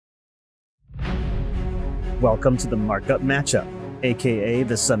Welcome to the Markup Matchup, aka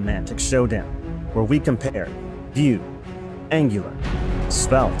the Semantic Showdown, where we compare Vue, Angular,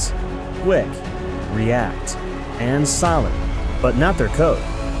 Svelte, Qwik, React, and Solid, but not their code.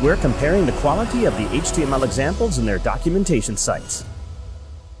 We're comparing the quality of the HTML examples in their documentation sites.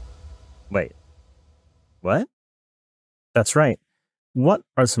 Wait, what? That's right. What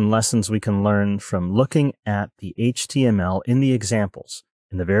are some lessons we can learn from looking at the HTML in the examples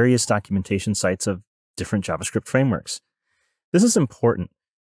in the various documentation sites of different JavaScript frameworks? This is important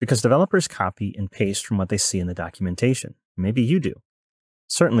because developers copy and paste from what they see in the documentation. Maybe you do.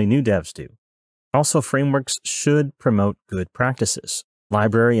 Certainly new devs do. Also, frameworks should promote good practices.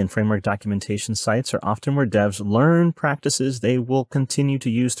 Library and framework documentation sites are often where devs learn practices they will continue to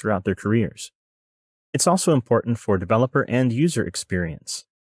use throughout their careers. It's also important for developer and user experience.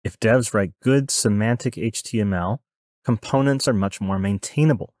 If devs write good semantic HTML, components are much more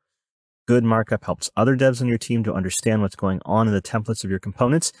maintainable. Good markup helps other devs on your team to understand what's going on in the templates of your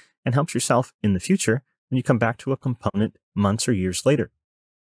components and helps yourself in the future when you come back to a component months or years later.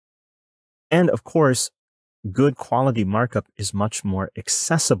 And of course, good quality markup is much more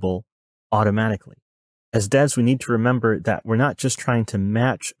accessible automatically. As devs, we need to remember that we're not just trying to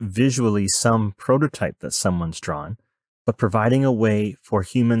match visually some prototype that someone's drawn, but providing a way for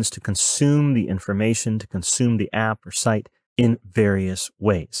humans to consume the information, to consume the app or site in various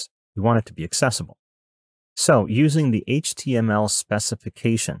ways. We want it to be accessible. So, using the HTML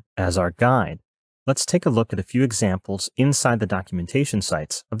specification as our guide, let's take a look at a few examples inside the documentation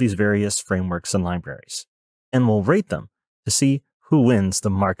sites of these various frameworks and libraries. And we'll rate them to see who wins the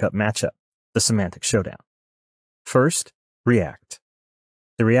markup matchup, the Semantic Showdown. First, React.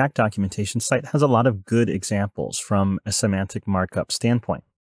 The React documentation site has a lot of good examples from a semantic markup standpoint.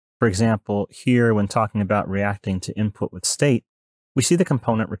 For example, here when talking about reacting to input with state, we see the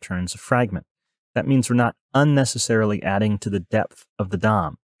component returns a fragment. That means we're not unnecessarily adding to the depth of the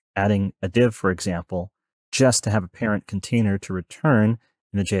DOM, adding a div, for example, just to have a parent container to return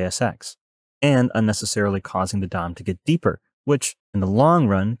in the JSX, and unnecessarily causing the DOM to get deeper, which in the long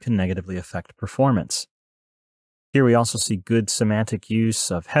run can negatively affect performance. Here we also see good semantic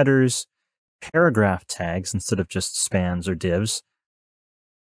use of headers, paragraph tags instead of just spans or divs,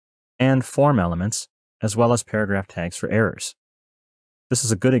 and form elements, as well as paragraph tags for errors. This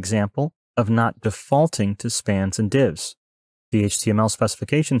is a good example of not defaulting to spans and divs. The HTML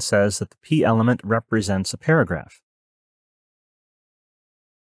specification says that the P element represents a paragraph.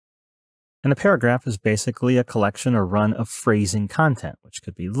 And a paragraph is basically a collection or run of phrasing content, which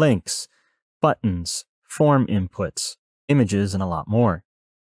could be links, buttons, form inputs, images, and a lot more.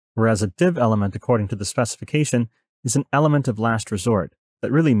 Whereas a div element, according to the specification, is an element of last resort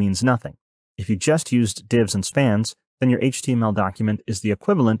that really means nothing. If you just used divs and spans, then your HTML document is the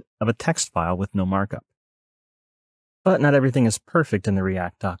equivalent of a text file with no markup. But not everything is perfect in the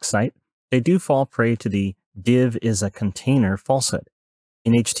React doc site. They do fall prey to the div is a container falsehood.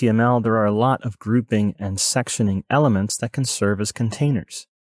 In HTML, there are a lot of grouping and sectioning elements that can serve as containers.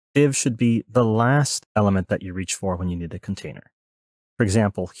 Div should be the last element that you reach for when you need a container. For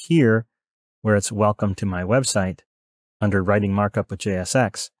example, here, where it's welcome to my website, under writing markup with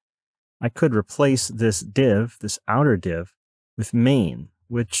JSX, I could replace this div, this outer div, with main,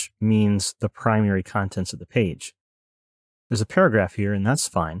 which means the primary contents of the page. There's a paragraph here, and that's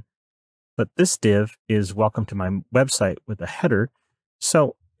fine, but this div is welcome to my website with a header,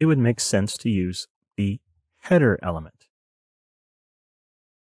 so it would make sense to use the header element.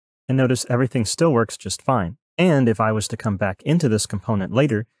 And notice everything still works just fine. And if I was to come back into this component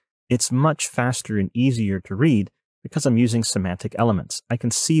later, it's much faster and easier to read because I'm using semantic elements. I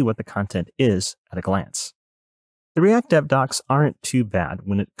can see what the content is at a glance. The React Dev docs aren't too bad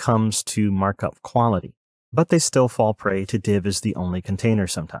when it comes to markup quality, but they still fall prey to div as the only container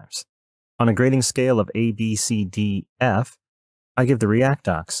sometimes. On a grading scale of A, B, C, D, F, I give the React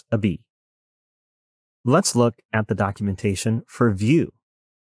docs a B. Let's look at the documentation for Vue.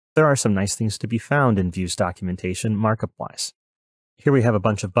 There are some nice things to be found in Vue's documentation markup-wise. Here we have a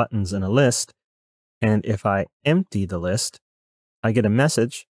bunch of buttons in a list, and if I empty the list, I get a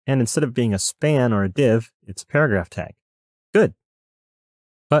message, and instead of being a span or a div, it's a paragraph tag. Good.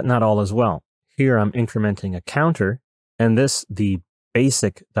 But not all is well. Here I'm incrementing a counter, and this, the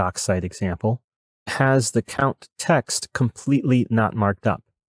basic doc site example, has the count text completely not marked up.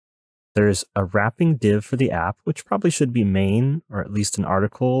 There's a wrapping div for the app, which probably should be main, or at least an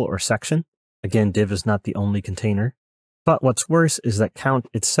article or section. Again, div is not the only container. But what's worse is that count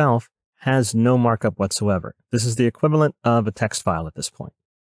itself has no markup whatsoever. This is the equivalent of a text file at this point.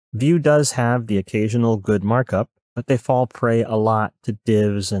 Vue does have the occasional good markup, but they fall prey a lot to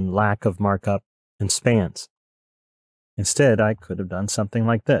divs and lack of markup and spans. Instead, I could have done something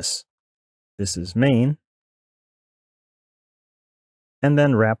like this. This is main, and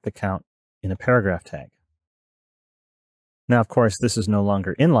then wrap the count in a paragraph tag. Now, of course, this is no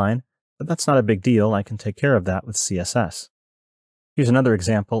longer inline, but that's not a big deal. I can take care of that with CSS. Here's another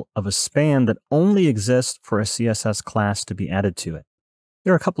example of a span that only exists for a CSS class to be added to it.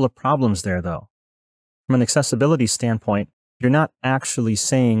 There are a couple of problems there, though. From an accessibility standpoint, you're not actually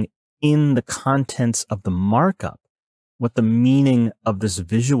saying in the contents of the markup what the meaning of this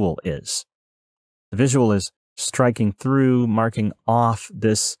visual is. The visual is striking through, marking off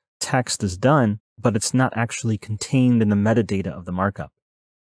this text is done, but it's not actually contained in the metadata of the markup.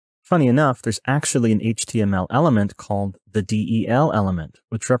 Funny enough, there's actually an HTML element called the del element,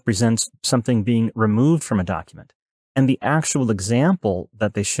 which represents something being removed from a document. And the actual example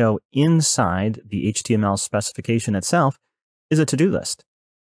that they show inside the HTML specification itself is a to-do list,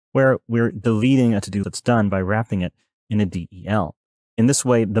 where we're deleting a to-do that's done by wrapping it in a del. In this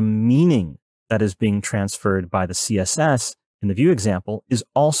way, the meaning that is being transferred by the CSS in the view example is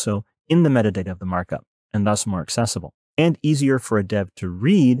also in the metadata of the markup, and thus more accessible, and easier for a dev to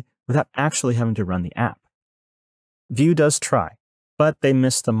read without actually having to run the app. Vue does try, but they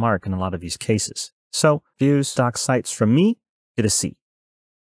miss the mark in a lot of these cases. So Vue's doc sites from me get a C.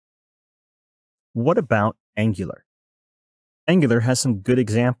 What about Angular? Angular has some good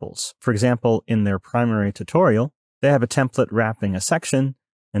examples. For example, in their primary tutorial, they have a template wrapping a section,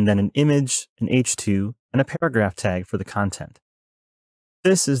 and then an image, an H2, and a paragraph tag for the content.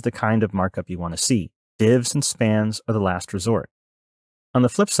 This is the kind of markup you want to see. Divs and spans are the last resort. On the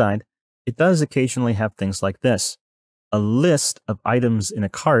flip side, it does occasionally have things like this: a list of items in a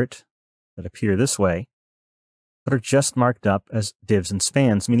cart that appear this way, but are just marked up as divs and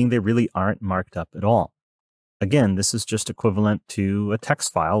spans, meaning they really aren't marked up at all. Again, this is just equivalent to a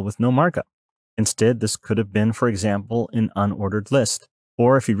text file with no markup. Instead, this could have been, for example, an unordered list.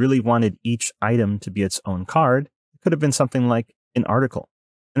 Or if you really wanted each item to be its own card, it could have been something like an article.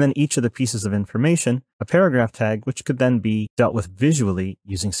 And then each of the pieces of information, a paragraph tag, which could then be dealt with visually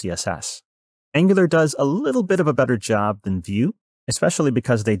using CSS. Angular does a little bit of a better job than Vue, especially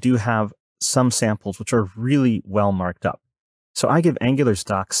because they do have some samples which are really well marked up. So I give Angular's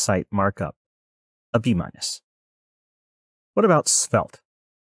doc site markup a B-. What about Svelte?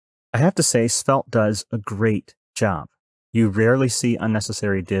 I have to say Svelte does a great job. You rarely see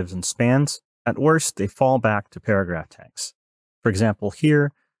unnecessary divs and spans. At worst, they fall back to paragraph tags. For example,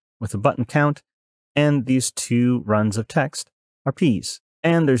 here, with a button count, and these two runs of text are Ps,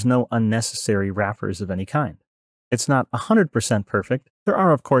 and there's no unnecessary wrappers of any kind. It's not 100% perfect. There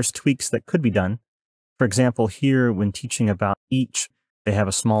are, of course, tweaks that could be done. For example, here, when teaching about each, they have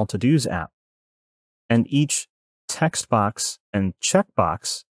a small to-dos app, and each text box and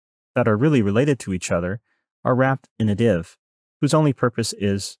checkbox that are really related to each other are wrapped in a div, whose only purpose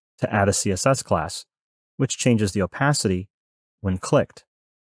is to add a CSS class, which changes the opacity when clicked.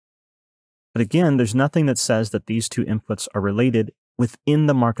 But again, there's nothing that says that these two inputs are related within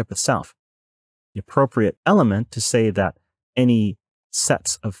the markup itself. The appropriate element to say that any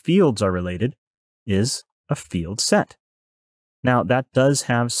sets of fields are related is a field set. Now, that does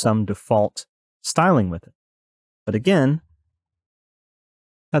have some default styling with it. But again,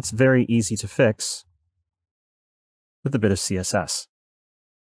 that's very easy to fix with a bit of CSS.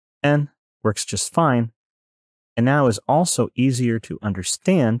 And works just fine, and now is also easier to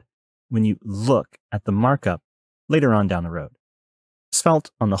understand when you look at the markup later on down the road. Svelte,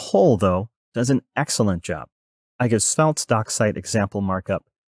 on the whole, though, does an excellent job. I give Svelte's docsite example markup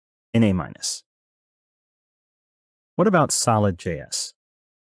an A-. What about SolidJS?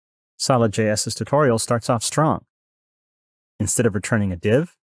 SolidJS's tutorial starts off strong. Instead of returning a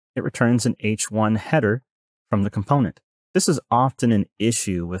div, it returns an H1 header from the component. This is often an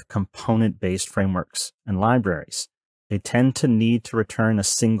issue with component-based frameworks and libraries. They tend to need to return a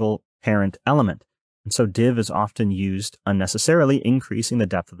single parent element, and so div is often used unnecessarily, increasing the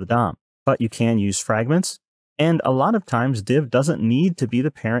depth of the DOM. But you can use fragments, and a lot of times div doesn't need to be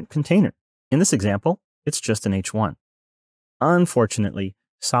the parent container. In this example, it's just an H1. Unfortunately,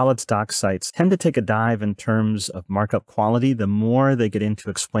 Solid's doc sites tend to take a dive in terms of markup quality the more they get into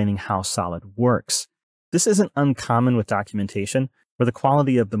explaining how Solid works. This isn't uncommon with documentation, where the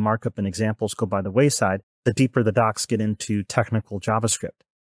quality of the markup and examples go by the wayside the deeper the docs get into technical JavaScript.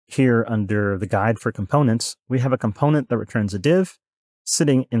 Here, under the guide for components, we have a component that returns a div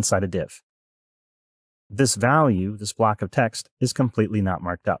sitting inside a div. This value, this block of text, is completely not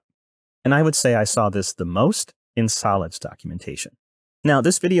marked up. And I would say I saw this the most in Solid's documentation. Now,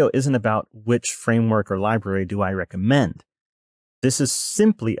 this video isn't about which framework or library do I recommend. This is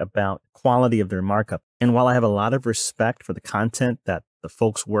simply about quality of their markup. And while I have a lot of respect for the content that the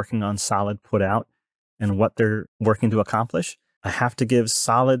folks working on Solid put out and what they're working to accomplish, I have to give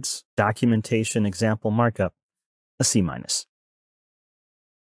Solid's documentation example markup a C-.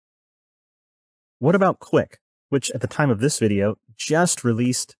 What about Qwik, which at the time of this video just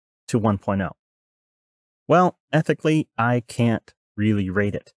released to 1.0? Well, ethically, I can't really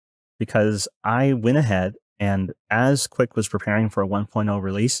rate it because I went ahead and as Qwik was preparing for a 1.0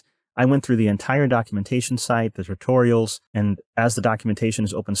 release, I went through the entire documentation site, the tutorials, and as the documentation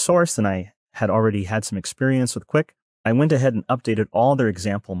is open source and I had already had some experience with Qwik, I went ahead and updated all their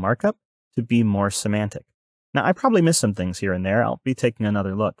example markup to be more semantic. Now, I probably missed some things here and there. I'll be taking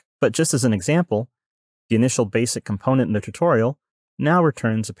another look. But just as an example, the initial basic component in the tutorial now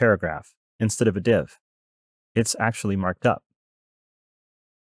returns a paragraph instead of a div. It's actually marked up.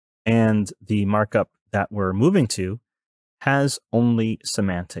 And the markup that we're moving to has only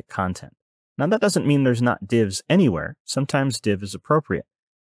semantic content. Now, that doesn't mean there's not divs anywhere. Sometimes div is appropriate,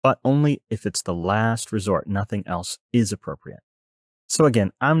 but only if it's the last resort. Nothing else is appropriate. So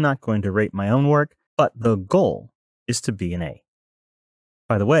again, I'm not going to rate my own work, but the goal is to be an A.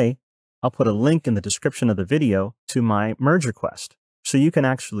 By the way, I'll put a link in the description of the video to my merge request, so you can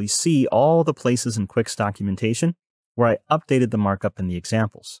actually see all the places in Qwik's documentation where I updated the markup in the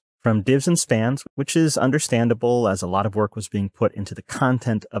examples. From divs and spans, which is understandable as a lot of work was being put into the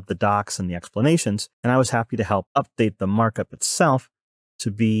content of the docs and the explanations, and I was happy to help update the markup itself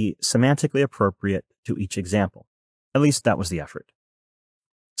to be semantically appropriate to each example. At least that was the effort.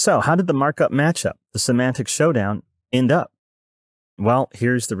 So how did the markup matchup, the Semantic Showdown, end up? Well,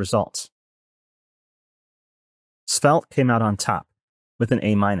 here's the results. Svelte came out on top with an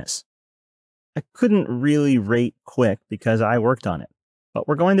A-. I couldn't really rate Qwik because I worked on it, but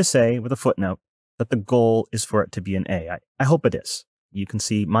we're going to say with a footnote that the goal is for it to be an A. I hope it is. You can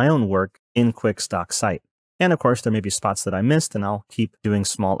see my own work in Qwik's doc site. And of course, there may be spots that I missed, and I'll keep doing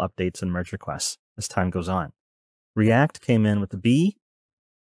small updates and merge requests as time goes on. React came in with a B,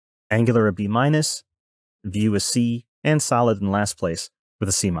 Angular a B-, Vue a C, and Solid in last place with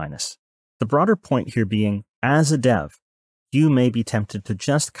a C-. The broader point here being, as a dev, you may be tempted to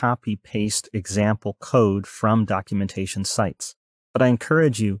just copy-paste example code from documentation sites. But I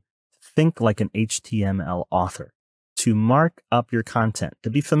encourage you to think like an HTML author, to mark up your content, to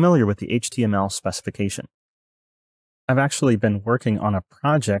be familiar with the HTML specification. I've actually been working on a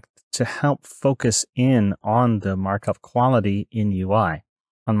project to help focus in on the markup quality in UI.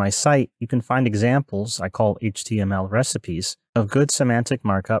 On my site, you can find examples I call HTML recipes of good semantic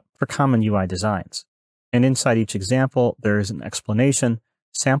markup for common UI designs. And inside each example, there is an explanation,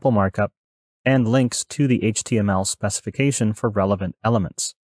 sample markup, and links to the HTML specification for relevant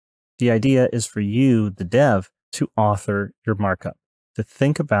elements. The idea is for you, the dev, to author your markup, to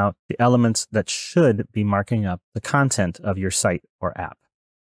think about the elements that should be marking up the content of your site or app.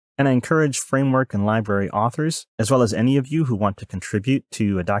 And I encourage framework and library authors, as well as any of you who want to contribute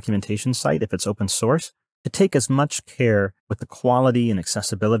to a documentation site if it's open source, to take as much care with the quality and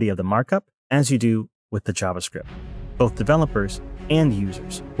accessibility of the markup as you do with the JavaScript. Both developers and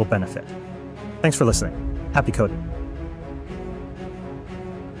users will benefit. Thanks for listening. Happy coding.